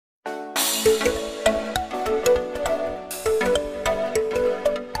Good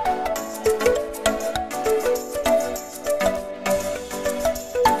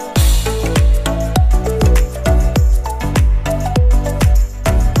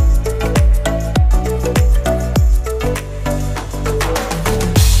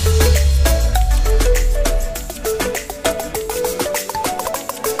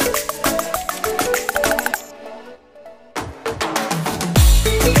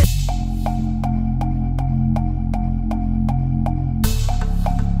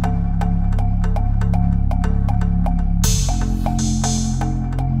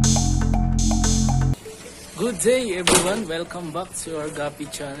day everyone, welcome back to our Gapi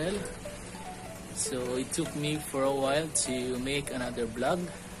channel. So it took me for a while to make another vlog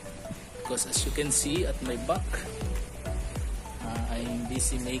because as you can see at my back, I'm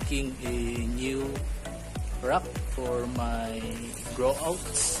busy making a new rack for my grow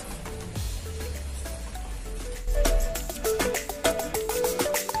outs.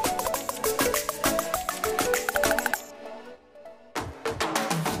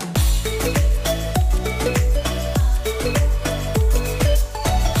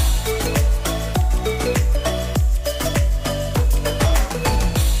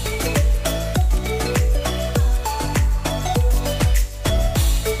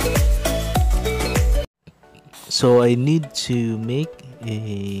 So I need to make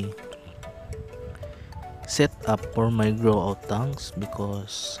a setup for my grow out tanks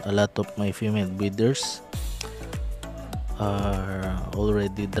because a lot of my female breeders are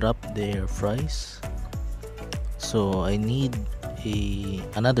already dropped their fries. So I need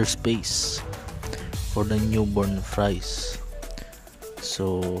another space for the newborn fries.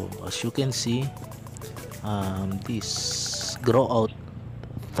 So as you can see, this grow out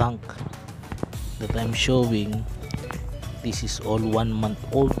tank that I'm showing, this is all 1 month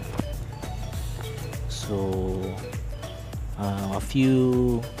old. So a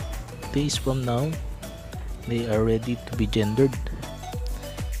few days from now they are ready to be gendered,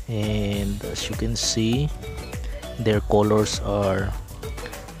 and as you can see their colors are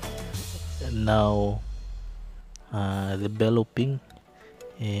now developing,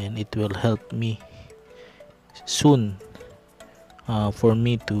 and it will help me soon for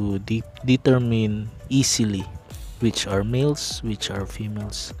me to determine easily which are males, which are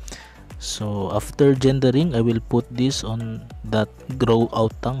females. So after gendering, I will put this on that grow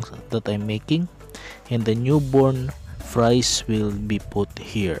out tank that I'm making, and the newborn fries will be put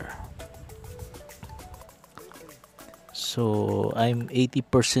here. So I'm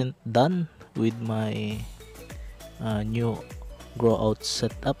 80% done with my new grow out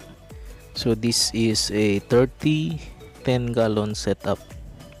setup. So this is a 10-gallon setup.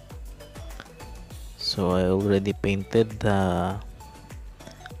 So I already painted the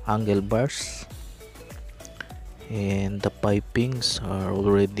angle bars, and the pipings are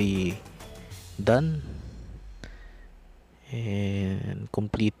already done and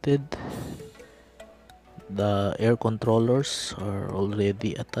completed. The air controllers are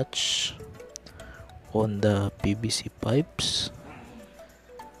already attached on the PVC pipes.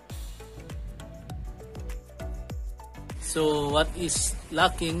 So what is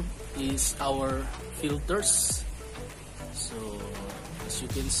lacking is our filters. So as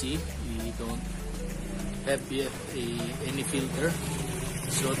you can see, we don't have yet any filter.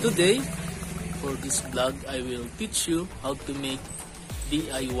 So today for this vlog, I will teach you how to make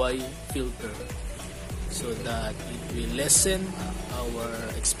DIY filter so that it will lessen our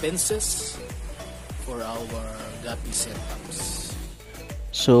expenses for our Gapi setups.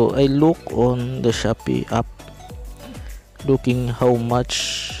 So I look on the Shopee app, looking how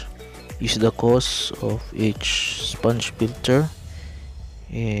much is the cost of each sponge filter,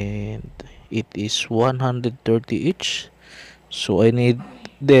 and it is 130 each. So I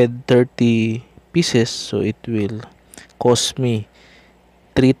needed 30 pieces, so it will cost me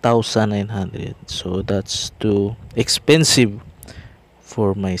 3,900. So that's too expensive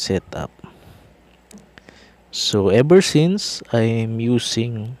for my setup. So ever since I'm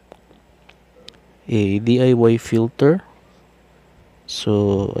using a DIY filter,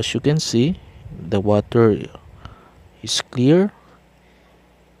 so as you can see, the water is clear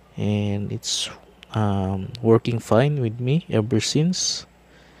and it's working fine with me ever since,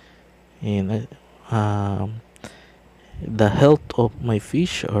 and the health of my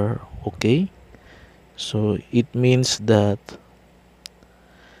fish are okay. So it means that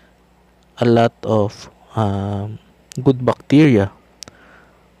a lot of good bacteria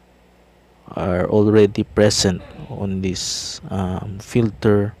are already present on this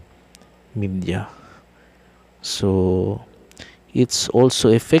filter media. So It's also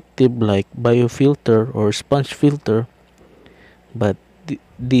effective like biofilter or sponge filter, but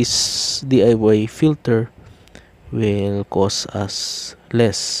this DIY filter will cost us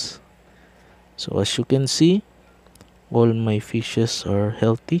less. So as you can see, all my fishes are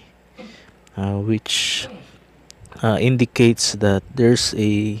healthy, which indicates that there's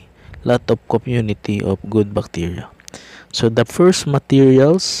a lot of community of good bacteria. So the first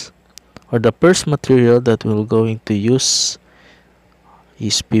materials, or the first material that we're going to use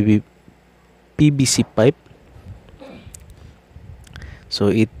is PVC pipe. So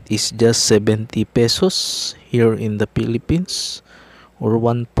it is just 70 pesos here in the Philippines, or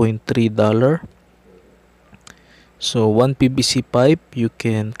 $1.3. So one PVC pipe, you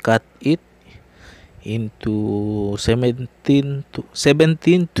can cut it into 17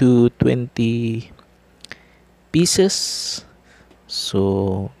 to 20 pieces.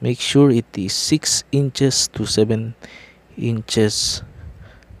 So make sure it is 6 inches to 7 inches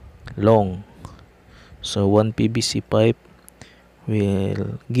long. So one PVC pipe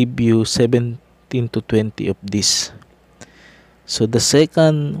will give you 17 to 20 of this. So the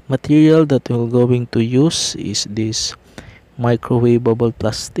second material that we're going to use is this microwavable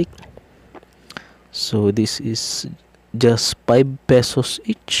plastic. So this is just 5 pesos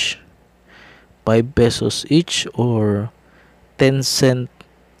each. 5 pesos each, or 10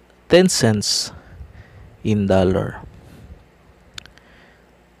 cents in dollar.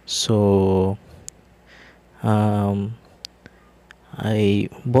 So I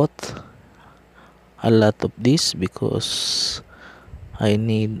bought a lot of this because I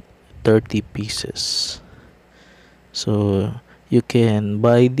need 30 pieces. So you can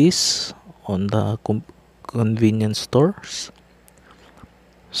buy this on the convenience stores.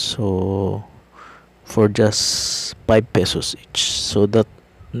 So for just 5 pesos each. So the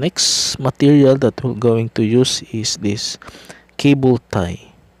next material that we're going to use is this cable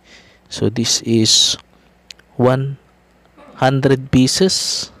tie. So this is 100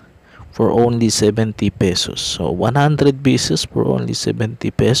 pieces for only 70 pesos. So 100 pieces for only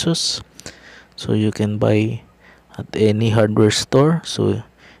 70 pesos. So you can buy at any hardware store. So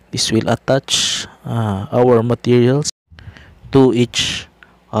this will attach our materials to each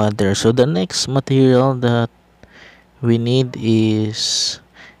other. So the next material that we need is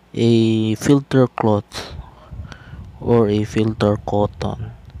a filter cloth or a filter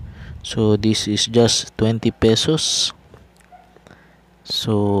cotton. So this is just 20 pesos.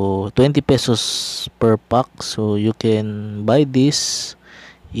 So 20 pesos per pack. So you can buy this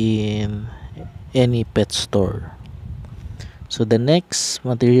in any pet store. So the next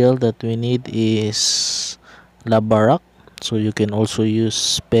material that we need is lava rock. So you can also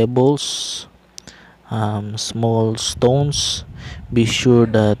use pebbles, small stones. Be sure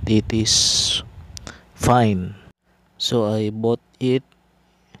that it is fine. So I bought it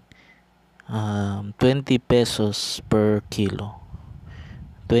 20 pesos per kilo.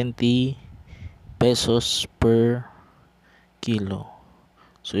 20 pesos per kilo.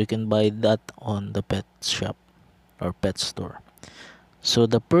 So you can buy that on the pet shop or pet store. So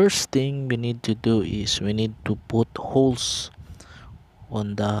the first thing we need to do is we need to put holes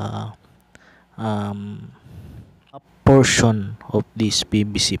on the up portion of this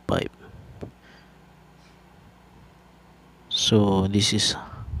PVC pipe. So this is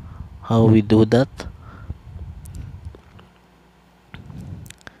how we do that.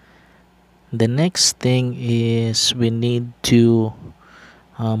 The next thing is we need to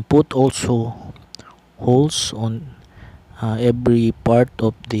put also holes on every part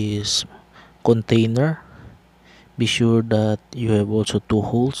of this container. Be sure that you have also 2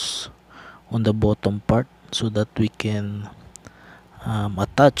 holes on the bottom part so that we can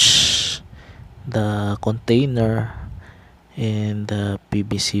attach the container and the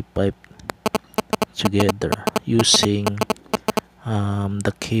PVC pipe together using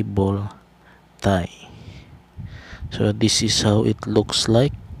the cable tie. So this is how it looks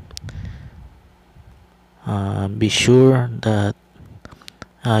like. Be sure that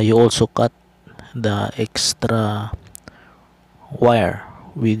you also cut the extra wire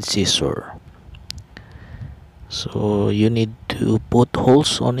with scissor. So you need to put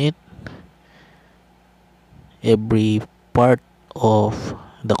holes on it every part of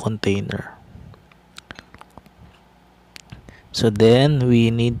the container. So then we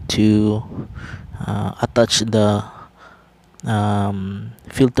need to attach the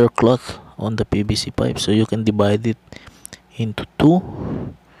filter cloth on the PVC pipe. So you can divide it into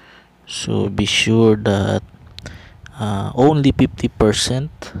 2. So be sure that only 50%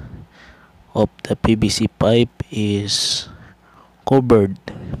 of the PVC pipe is covered.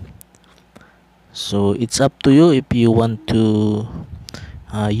 So it's up to you if you want to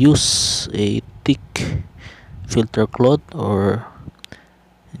use a thick filter cloth, or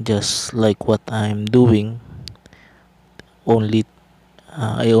just like what I'm doing, only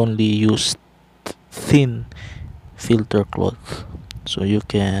I only use thin filter cloth. So you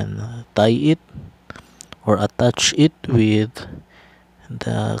can tie it or attach it with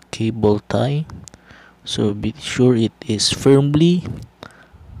the cable tie, so be sure it is firmly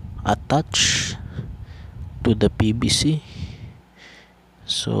attached to the PVC.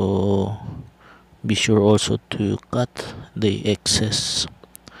 So be sure also to cut the excess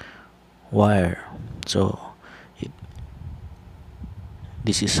wire. So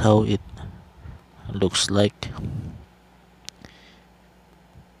this is how it looks like.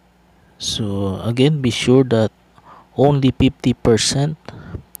 So again, be sure that only 50%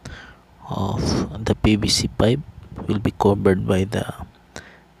 of the PVC pipe will be covered by the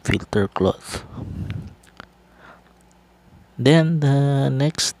filter cloth. Then the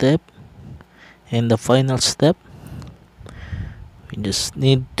next step and the final step, we just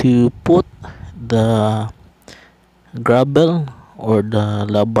need to put the gravel or the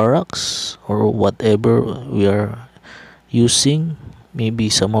lava rocks or whatever we are using. Maybe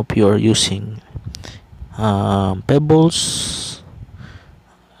some of you are using pebbles,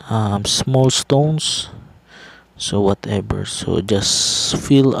 small stones, so whatever. So just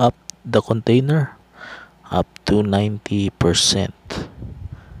fill up the container up to 90%.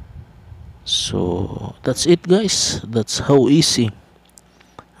 So that's it, guys. That's how easy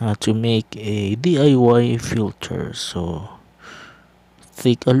to make a DIY filter. So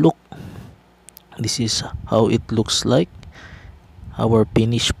take a look. This is how it looks like, our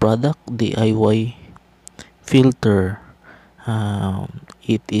finished product DIY filter.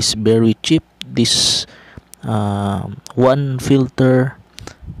 It is very cheap. This one filter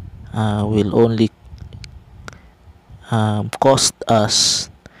will only cost us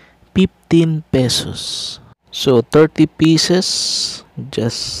 15 pesos. So 30 pieces,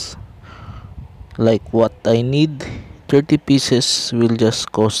 just like what I need, 30 pieces will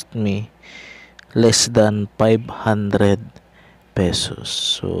just cost me less than 500 pesos.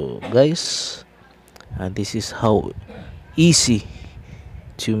 So guys, this is how easy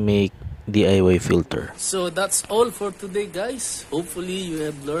to make DIY filter. So that's all for today, guys. Hopefully you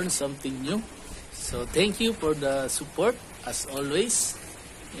have learned something new. So thank you for the support as always,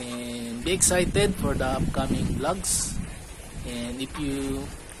 and be excited for the upcoming vlogs. And if you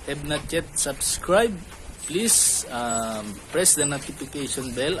have not yet subscribed, please press the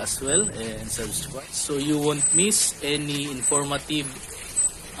notification bell as well and subscribe so you won't miss any informative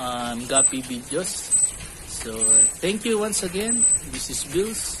Gapi videos. So thank you once again. This is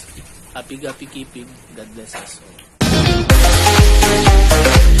Bills. Happy Gapi keeping. God bless us all.